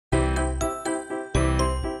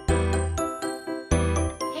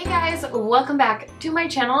guys, welcome back to my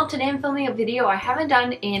channel. Today I'm filming a video I haven't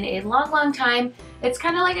done in a long time. It's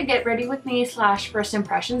kind of like a get ready with me / first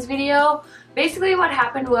impressions video. Basically what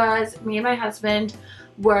happened was me and my husband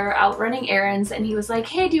were out running errands and he was like,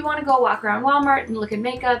 hey, do you want to go walk around Walmart and look at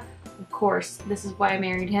makeup? Of course, this is why I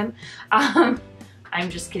married him. I'm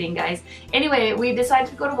just kidding, guys. Anyway, we decided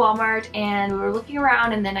to go to Walmart and we were looking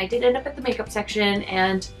around, and then I did end up at the makeup section,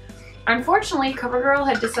 and unfortunately, CoverGirl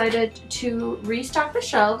had decided to restock the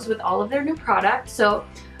shelves with all of their new products. So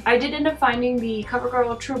I did end up finding the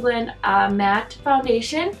CoverGirl True Blend Matte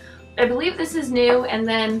Foundation. I believe this is new, and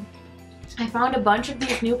then I found a bunch of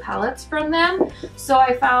these new palettes from them. So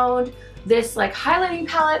I found this like highlighting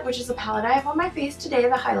palette, which is a palette I have on my face today,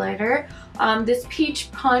 the highlighter. This Peach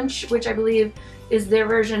Punch, which I believe is their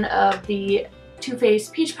version of the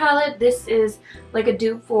TooFaced Peach palette. This is like a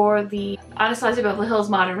dupe for the Anastasia Beverly Hills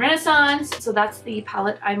Modern Renaissance. So that's the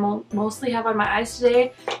palette I mostly have on my eyes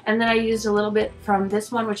today. And then I used a little bit from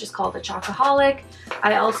this one, which is called the Chocoholic.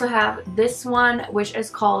 I also have this one, which is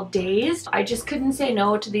called Dazed. I just couldn't say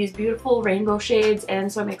no to these beautiful rainbow shades,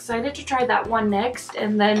 and so I'm excited to try that one next.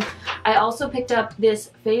 And then I also picked up this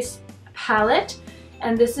face palette,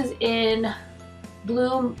 and this is in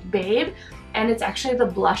Bloom Babe. And it's actually the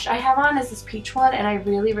blush I have on is this peach one, and I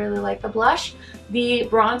really like the blush. The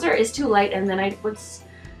bronzer is too light, and then I was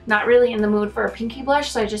not really in the mood for a pinky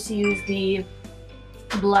blush, so I just used the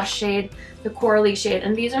blush shade, the corally shade.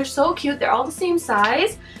 And these are so cute. They're all the same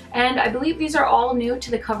size, and I believe these are all new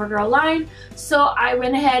to the CoverGirl line. So I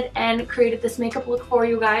went ahead and created this makeup look for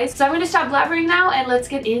you guys. So I'm going to stop blabbering now, and let's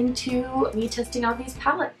get into me testing out these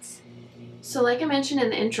palettes. So like I mentioned in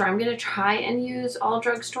the intro, I'm going to try and use all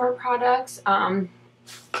drugstore products.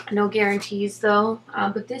 No guarantees though.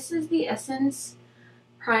 But this is the Essence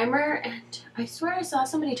Primer, and I swear I saw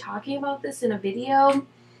somebody talking about this in a video.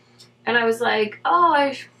 And I was like, oh,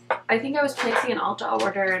 I think I was placing an Ulta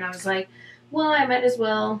order, and I was like, well, I might as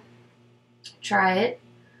well try it.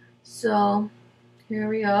 So here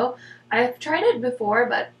we go. I've tried it before,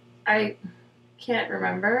 but I can't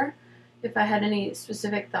remember if I had any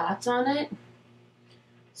specific thoughts on it.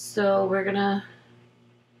 So we're gonna,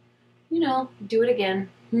 do it again.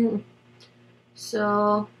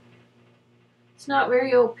 So it's not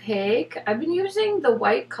very opaque. I've been using the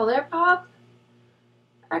white ColourPop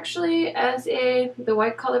actually as the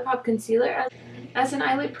white ColourPop concealer as an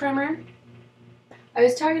eyelid primer. I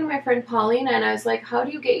was talking to my friend Paulina, and I was like, how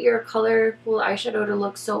do you get your colorful eyeshadow to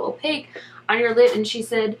look so opaque on your lid? And she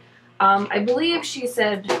said, I believe she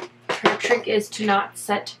said her trick is to not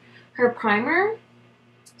set her primer.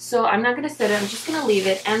 So I'm not going to set it, I'm just going to leave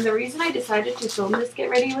it. And the reason I decided to film this get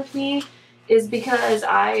ready with me is because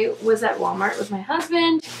I was at Walmart with my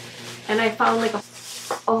husband, and I found like a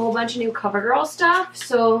whole bunch of new CoverGirl stuff.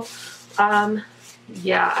 So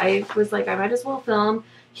yeah, I was like, I might as well film.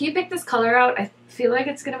 He picked this color out. I feel like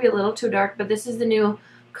it's going to be a little too dark, but this is the new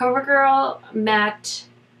CoverGirl Matte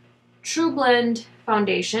True Blend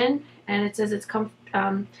Foundation, and it says it's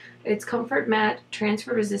Comfort Matte,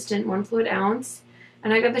 Transfer Resistant, 1 fluid ounce.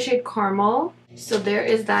 And I got the shade Caramel. So there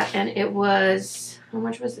is that, and it was, how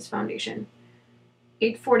much was this foundation?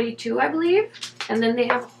 $8.42, I believe. And then they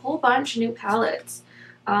have a whole bunch of new palettes.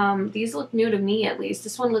 These look new to me, at least.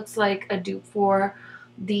 This one looks like a dupe for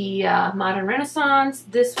the Modern Renaissance.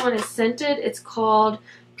 This one is scented. It's called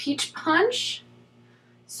Peach Punch.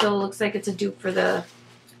 So it looks like it's a dupe for the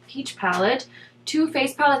Peach palette. Two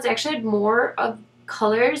face palettes. I actually had more of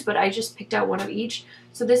colors, but I just picked out one of each.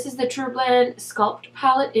 So this is the True Blend Sculpt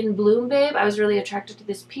palette in Bloom Babe. I was really attracted to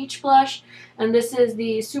this peach blush. And this is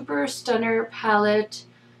the Super Stunner palette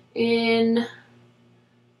in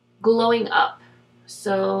Glowing Up.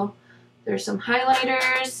 So there's some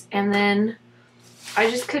highlighters, and then I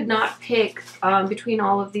just could not pick between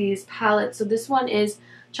all of these palettes. So this one is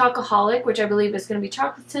Chocoholic, which I believe is going to be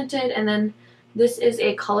chocolate scented, and then this is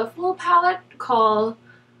a colorful palette called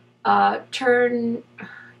True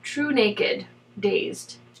Naked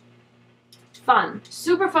Dazed. Fun,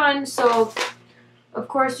 super fun. So of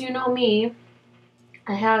course, you know me,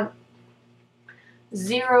 I have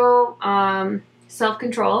zero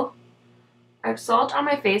self-control. I have salt on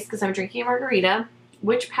my face because I'm drinking a margarita.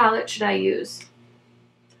 Which palette should I use?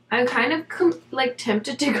 I'm kind of like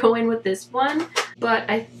tempted to go in with this one, but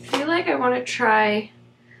I feel like I want to try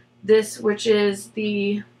this, which is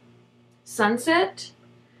the Sunset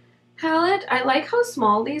palette. I like how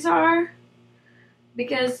small these are,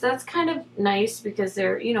 because that's kind of nice, because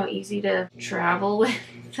they're, easy to travel with,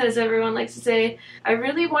 as everyone likes to say. I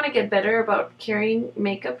really want to get better about carrying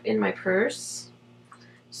makeup in my purse.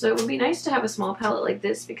 So it would be nice to have a small palette like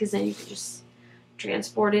this, because then you can just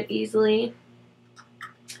transport it easily.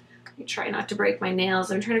 I try not to break my nails.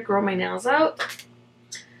 I'm trying to grow my nails out.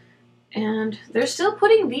 And they're still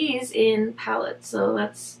putting these in palettes, so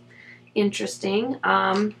that's interesting.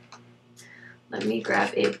 Let me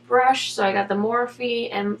grab a brush. So I got the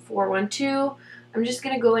Morphe M412. I'm just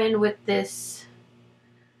going to go in with this.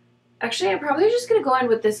 Actually, I'm probably just going to go in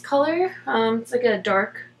with this color. It's like a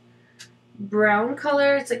dark brown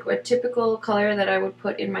color. It's like a typical color that I would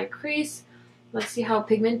put in my crease. Let's see how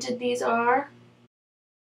pigmented these are.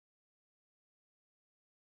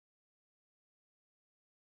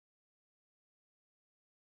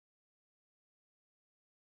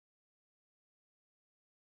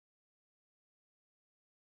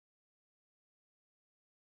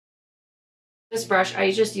 This brush,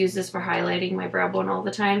 I just use this for highlighting my brow bone all the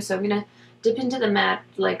time, so I'm gonna dip into the matte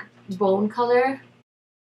like bone color.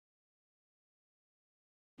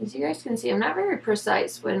 As you guys can see, I'm not very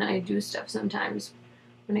precise when I do stuff sometimes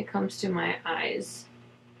when it comes to my eyes.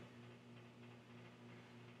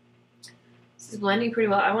 This is blending pretty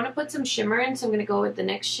well. I want to put some shimmer in, so I'm gonna go with the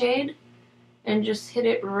next shade and just hit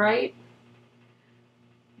it right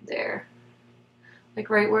there, like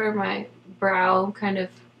right where my brow kind of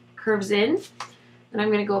curves in. And I'm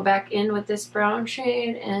going to go back in with this brown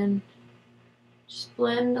shade and just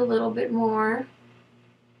blend a little bit more.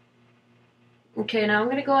 Okay, now I'm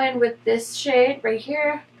going to go in with this shade right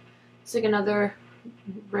here. It's like another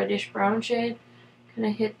reddish brown shade. Kind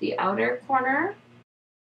of hit the outer corner.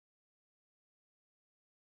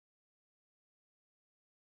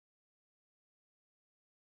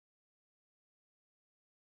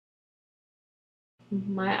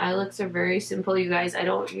 My eye looks are very simple, you guys. I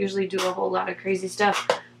don't usually do a whole lot of crazy stuff.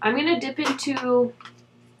 I'm going to dip into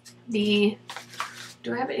the...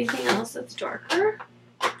 Do I have anything else that's darker?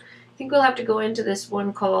 I think we'll have to go into this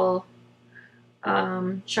one called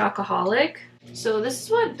Chocoholic. So this is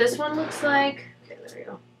what this one looks like. Okay, there we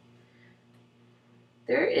go.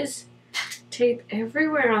 There is tape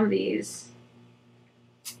everywhere on these.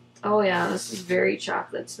 Oh yeah, this is very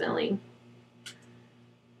chocolate smelling.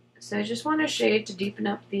 So I just want a shade to deepen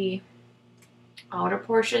up the outer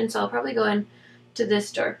portion. So I'll probably go in to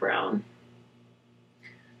this dark brown.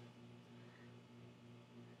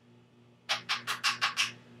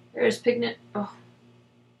 There's pigment. Oh,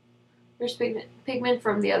 there's pigment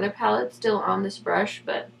from the other palette still on this brush,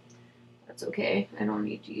 but that's okay. I don't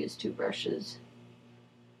need to use two brushes.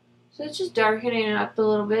 So it's just darkening it up a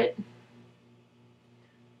little bit.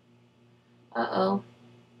 Uh-oh.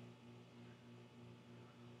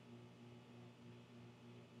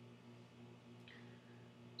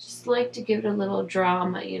 Just like to give it a little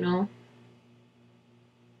drama, you know.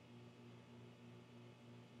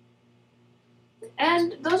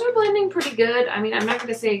 And those are blending pretty good. I mean, I'm not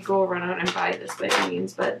going to say go run out and buy this by any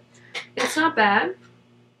means, but it's not bad.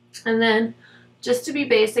 And then, just to be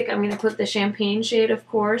basic, I'm going to put the champagne shade, of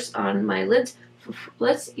course, on my lids.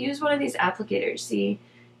 Let's use one of these applicators, see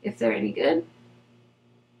if they're any good.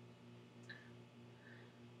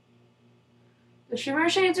 The shimmer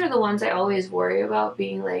shades are the ones I always worry about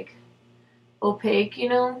being, like, opaque, you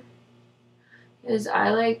know? Because I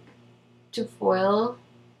like to foil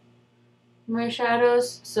my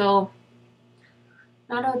shadows, so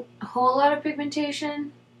not a whole lot of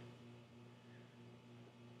pigmentation,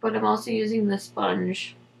 but I'm also using the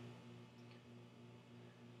sponge.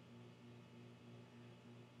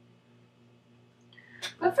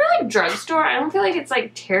 But for like drugstore, I don't feel like it's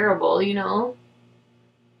like terrible, you know?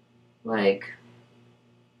 Like,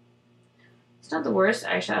 it's not the worst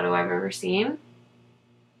eyeshadow I've ever seen.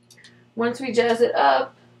 Once we jazz it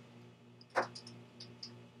up,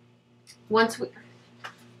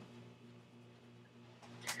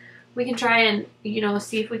 we can try and, you know,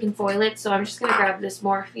 see if we can foil it. So I'm just going to grab this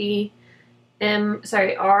Morphe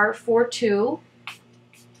R42,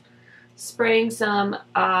 spraying some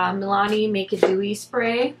Milani Make It Dewy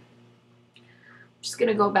spray. I'm just going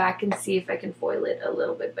to go back and see if I can foil it a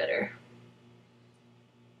little bit better.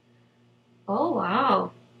 Oh,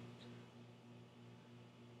 wow.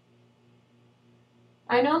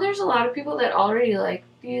 I know there's a lot of people that already like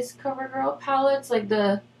these CoverGirl palettes. Like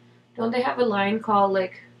don't they have a line called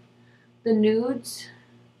like the nudes?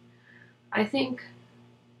 I think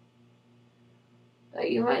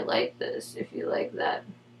that you might like this if you like that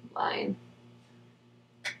line.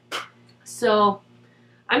 So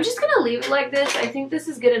I'm just gonna leave it like this. I think this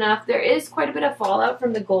is good enough. There is quite a bit of fallout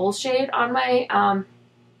from the gold shade on my on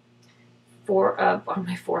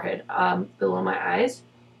my forehead, below my eyes.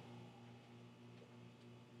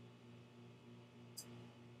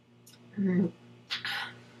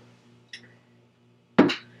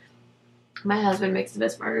 My husband makes the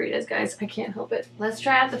best margaritas, guys. I can't help it. Let's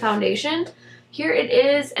try out the foundation. Here it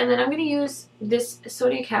is, and then I'm going to use this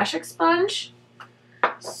Sonia Kashuk sponge.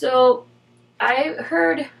 So I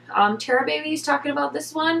heard Tara Baby's talking about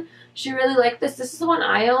this one. She really liked this. This is the one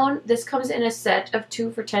I own. This comes in a set of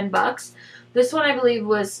 2 for $10. This one I believe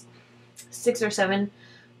was $6 or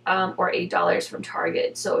 $7 or $8 from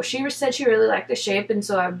Target. So she said she really liked the shape, and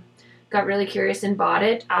so I got really curious and bought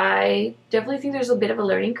it. I definitely think there's a bit of a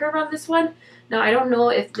learning curve on this one. Now I don't know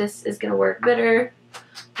if this is going to work better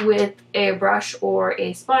with a brush or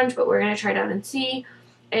a sponge, but we're going to try it out and see.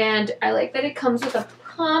 And I like that it comes with a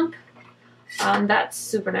pump. That's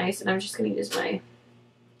super nice, and I'm just going to use my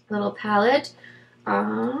little palette.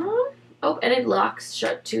 Oh, and it locks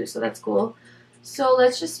shut too, so that's cool. So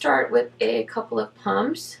let's just start with a couple of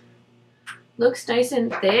pumps. Looks nice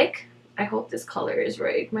and thick. I hope this color is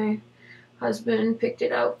right. My husband picked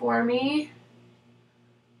it out for me.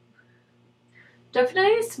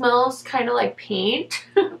 Definitely smells kind of like paint.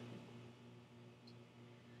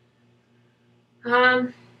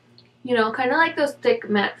 You know, kind of like those thick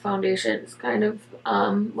matte foundations, kind of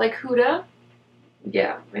like Huda.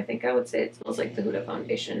 Yeah, I think I would say it smells like the Huda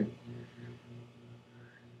foundation.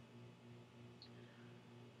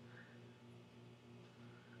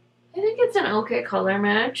 I think it's an okay color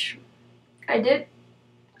match. I did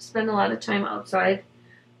spend a lot of time outside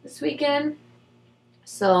this weekend,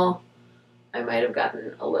 so I might have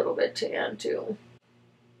gotten a little bit tan too.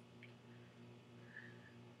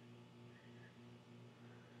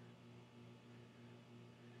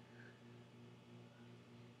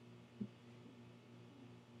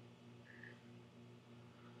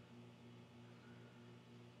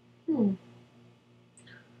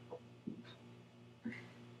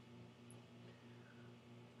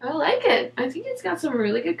 I like it. I think it's got some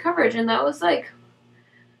really good coverage, and that was like,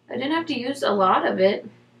 I didn't have to use a lot of it.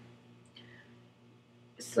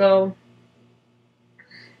 So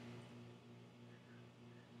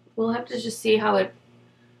we'll have to just see how it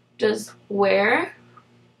does wear.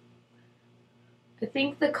 I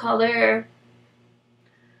think the color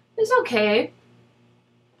is okay.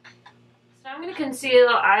 So now I'm going to conceal.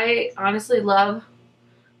 I honestly love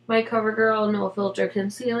my CoverGirl No Filter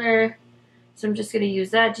Concealer. So I'm just going to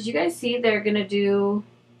use that. Did you guys see they're going to do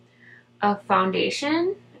a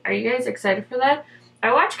foundation? Are you guys excited for that?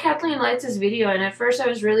 I watched Kathleen Lights' video, and at first I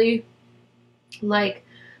was really like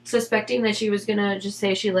suspecting that she was going to just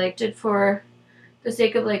say she liked it for the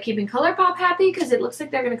sake of like keeping ColourPop happy, because it looks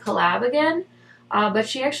like they're going to collab again. But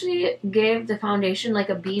she actually gave the foundation like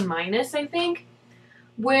a B-, I think,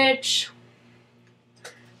 which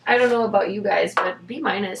I don't know about you guys, but B-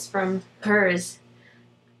 from hers,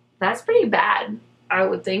 that's pretty bad, I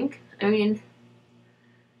would think. I mean,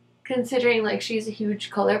 considering like she's a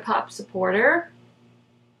huge ColourPop supporter,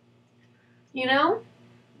 you know?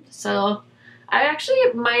 So I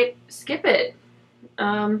actually might skip it,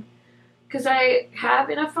 because I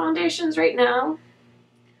have enough foundations right now.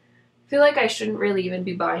 I feel like I shouldn't really even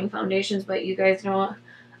be buying foundations, but you guys know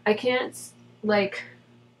I can't, like,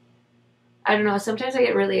 I don't know, sometimes I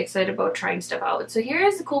get really excited about trying stuff out. So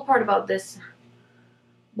here's the cool part about this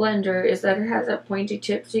blender, is that it has a pointy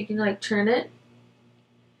tip, so you can like turn it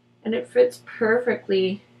and it fits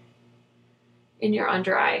perfectly in your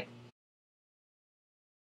under eye.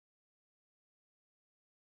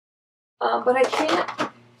 But I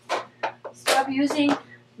can't stop using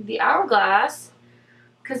the Hourglass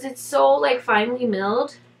because it's so like finely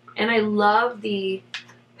milled, and I love the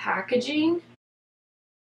packaging.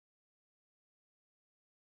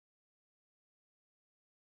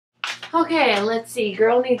 Okay, let's see.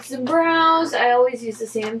 Girl needs some brows. I always use the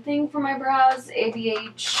same thing for my brows.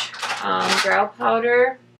 ABH brow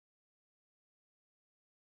powder.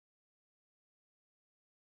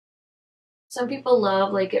 Some people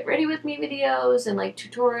love like get ready with me videos and like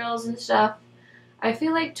tutorials and stuff. I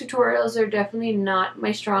feel like tutorials are definitely not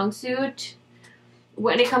my strong suit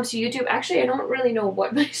when it comes to YouTube. Actually, I don't really know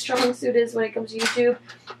what my strong suit is when it comes to YouTube.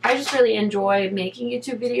 I just really enjoy making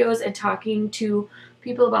YouTube videos and talking to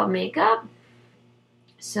people about makeup.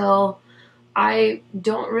 So I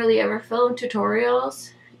don't really ever film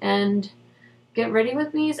tutorials, and get ready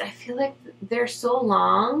with me's, I feel like they're so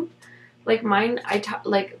long. Like mine,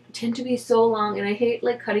 tend to be so long, and I hate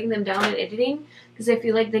like cutting them down and editing because I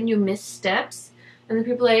feel like then you miss steps, and then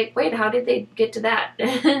people are like, wait, how did they get to that?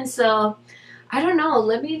 And so I don't know.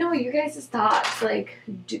 Let me know your guys' thoughts. Like,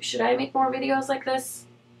 should I make more videos like this?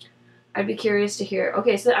 I'd be curious to hear.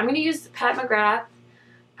 Okay, so I'm going to use Pat McGrath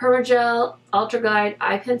Permagel Ultra Glide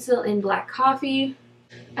Eye Pencil in Black Coffee.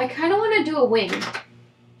 I kind of want to do a wing.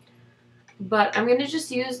 But I'm going to just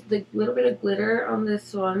use the little bit of glitter on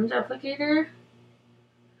this one's applicator.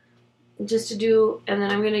 Just to do, and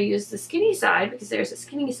then I'm going to use the skinny side, because there's a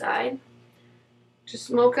skinny side, to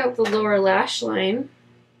smoke out the lower lash line.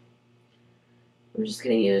 I'm just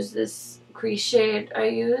going to use this crease shade I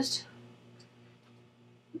used.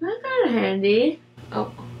 That's kind of handy.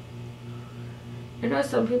 Oh. I know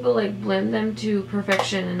some people like blend them to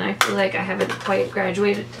perfection, and I feel like I haven't quite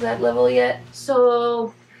graduated to that level yet.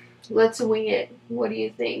 So let's wing it. What do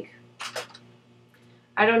you think?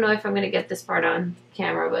 I don't know if I'm going to get this part on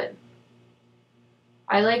camera, but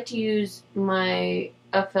I like to use a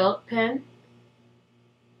felt pen.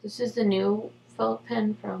 This is the new felt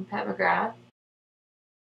pen from Pat McGrath.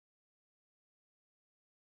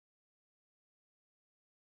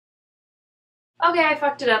 Okay, I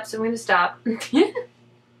fucked it up, so I'm going to stop.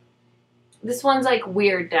 This one's like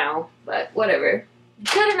weird now, but whatever.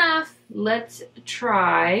 Good enough. Let's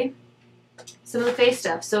try some of the face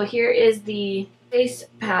stuff. So here is the face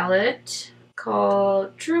palette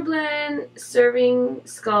called True Blend Serving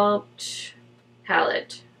Sculpt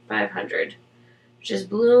Palette 500, which is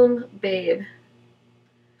Bloom Babe.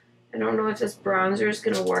 I don't know if this bronzer is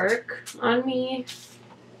going to work on me,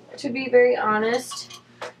 to be very honest.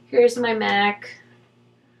 Here's my MAC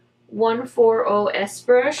 140S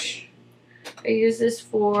brush. I use this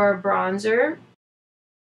for bronzer.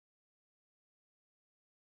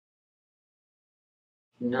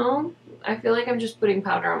 No, I feel like I'm just putting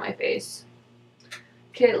powder on my face.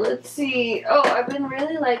 Okay, let's see. Oh, I've been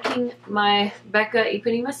really liking my Becca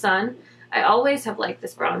Ipanema Sun. I always have liked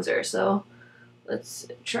this bronzer, so let's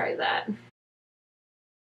try that.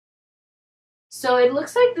 So it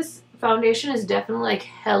looks like this foundation is definitely like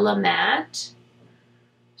hella matte.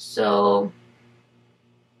 So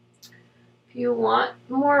if you want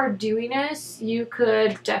more dewiness, you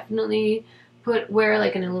could definitely wear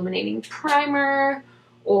like an illuminating primer,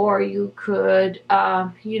 or you could,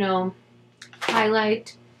 you know,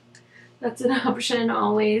 highlight. That's an option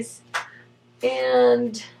always.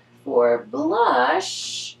 And for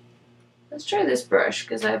blush, let's try this brush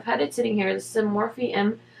because I've had it sitting here. This is a Morphe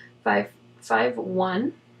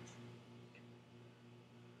M551.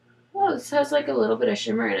 Oh, this has like a little bit of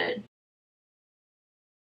shimmer in it.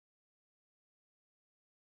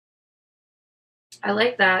 I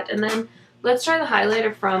like that. And then let's try the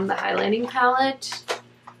highlighter from the highlighting palette,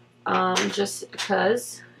 just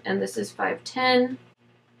because. And this is 510.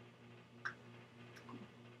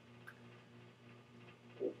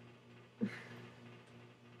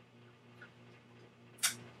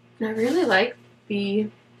 And I really like the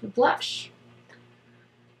blush.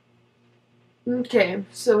 Okay,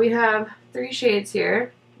 so we have 3 shades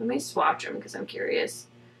here. Let me swatch them because I'm curious.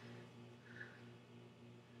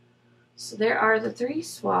 So there are the 3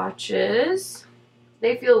 swatches.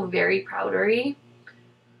 They feel very powdery.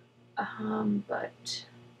 But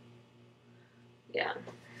yeah.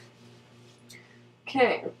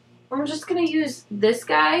 Okay, I'm just gonna use this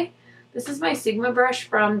guy. This is my Sigma brush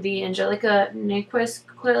from the Angelica Nyqvist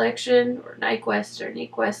collection, or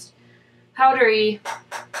Nyqvist powdery.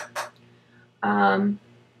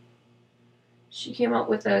 She came out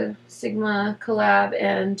with a Sigma collab,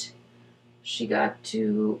 and she got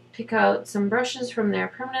to pick out some brushes from their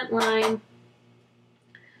permanent line,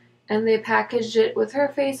 and they packaged it with her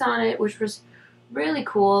face on it, which was really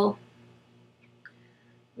cool.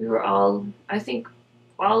 We were all, I think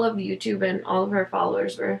all of YouTube and all of her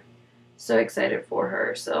followers were so excited for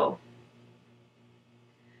her, so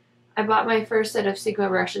I bought my first set of Sigma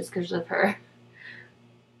brushes because of her.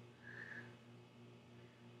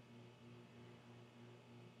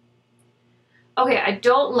 Okay, I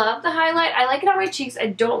don't love the highlight. I like it on my cheeks. I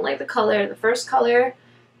don't like the color. The first color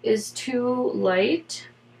is too light.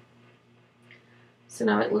 So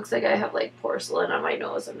now it looks like I have like porcelain on my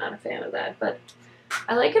nose. I'm not a fan of that, but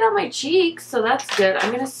I like it on my cheeks, so that's good.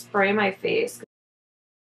 I'm going to spray my face.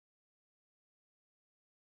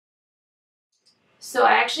 So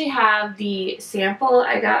I actually have the sample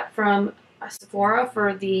I got from Sephora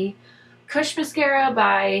for the Kush Mascara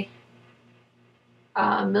by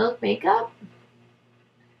Milk Makeup.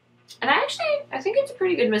 And I think it's a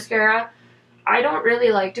pretty good mascara. I don't really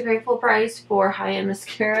like to pay full price for high-end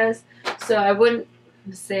mascaras, so I wouldn't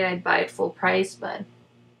say I'd buy it full price, but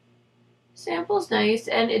sample's nice,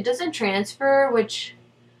 and it doesn't transfer, which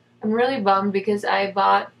I'm really bummed because I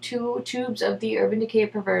bought 2 tubes of the Urban Decay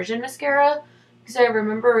Perversion mascara because I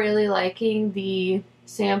remember really liking the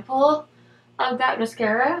sample of that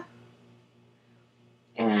mascara,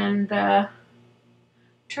 and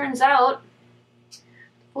turns out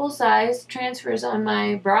full size transfers on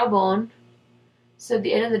my brow bone, so at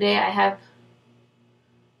the end of the day I have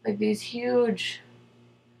like these huge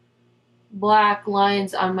black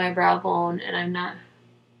lines on my brow bone, and I'm not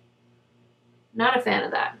a fan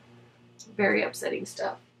of that. Very upsetting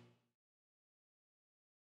stuff.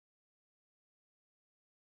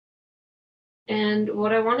 And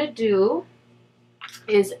what I want to do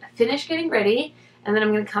is finish getting ready, and then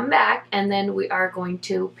I'm going to come back, and then we are going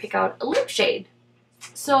to pick out a lip shade.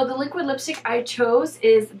 So the liquid lipstick I chose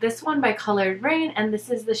is this one by Colored Rain, and this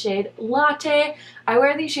is the shade Latte. I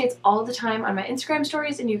wear these shades all the time on my Instagram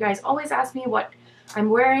stories, and you guys always ask me what I'm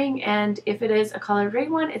wearing, and if it is a Colored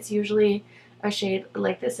Rain one, it's usually a shade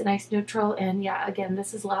like this, a nice neutral. And yeah, again,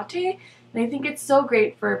 this is Latte, and I think it's so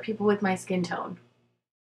great for people with my skin tone.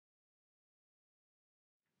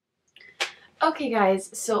 Okay guys,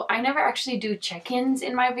 so I never actually do check-ins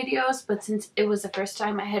in my videos, but since it was the first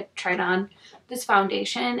time I had tried on this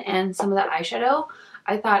foundation and some of the eyeshadow,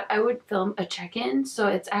 I thought I would film a check-in. So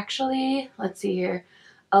it's actually, let's see here,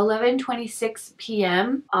 11:26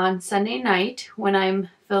 p.m. on Sunday night when I'm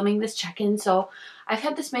filming this check-in. So I've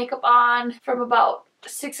had this makeup on from about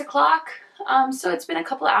 6 o'clock, so it's been a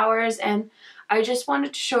couple of hours, and I just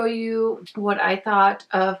wanted to show you what I thought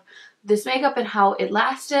of this makeup and how it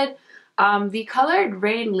lasted. The Colored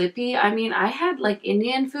Rain Lippy, I mean, I had like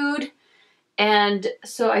Indian food, and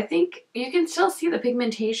so I think you can still see the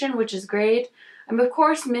pigmentation, which is great. I'm of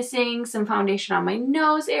course missing some foundation on my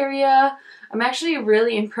nose area. I'm actually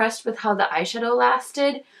really impressed with how the eyeshadow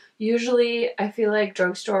lasted. Usually I feel like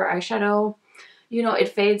drugstore eyeshadow, you know, it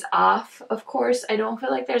fades off. Of course, I don't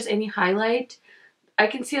feel like there's any highlight. I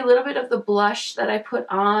can see a little bit of the blush that I put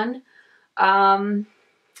on.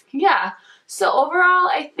 Yeah. So overall,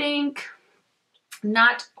 I think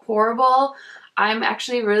not horrible. I'm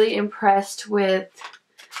actually really impressed with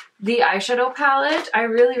the eyeshadow palette. I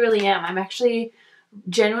really am. I'm actually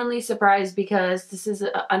genuinely surprised because this is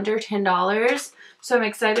under $10. So I'm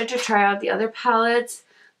excited to try out the other palettes.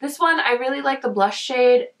 This one, I really like the blush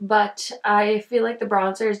shade, but I feel like the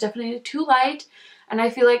bronzer is definitely too light. And I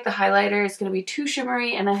feel like the highlighter is going to be too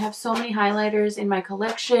shimmery, and I have so many highlighters in my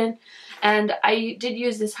collection. And I did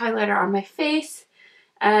use this highlighter on my face,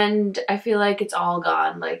 and I feel like it's all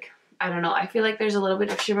gone. Like, I don't know. I feel like there's a little bit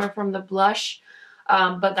of shimmer from the blush,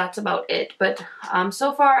 but that's about it. But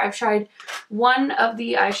so far, I've tried one of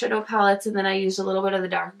the eyeshadow palettes, and then I used a little bit of the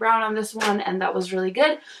dark brown on this one, and that was really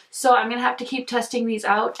good. So I'm going to have to keep testing these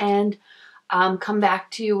out and come back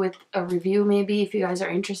to you with a review maybe. If you guys are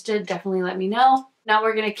interested, definitely let me know. Now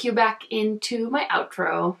we're going to cue back into my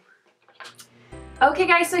outro. Okay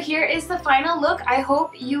guys, so here is the final look. I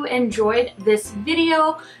hope you enjoyed this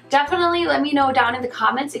video. Definitely let me know down in the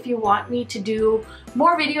comments if you want me to do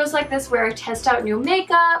more videos like this where I test out new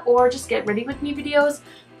makeup or just get ready with me videos.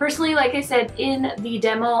 Personally, like I said in the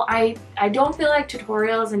demo, I don't feel like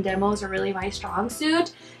tutorials and demos are really my strong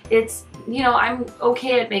suit. It's, you know, I'm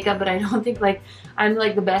okay at makeup, but I don't think like I'm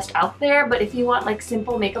like the best out there. But if you want like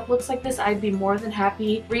simple makeup looks like this, I'd be more than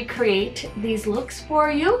happy to recreate these looks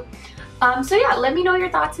for you. So yeah, let me know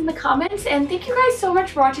your thoughts in the comments, and thank you guys so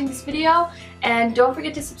much for watching this video, and don't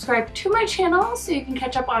forget to subscribe to my channel so you can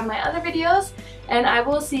catch up on my other videos, and I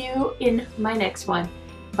will see you in my next one.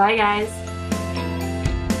 Bye guys!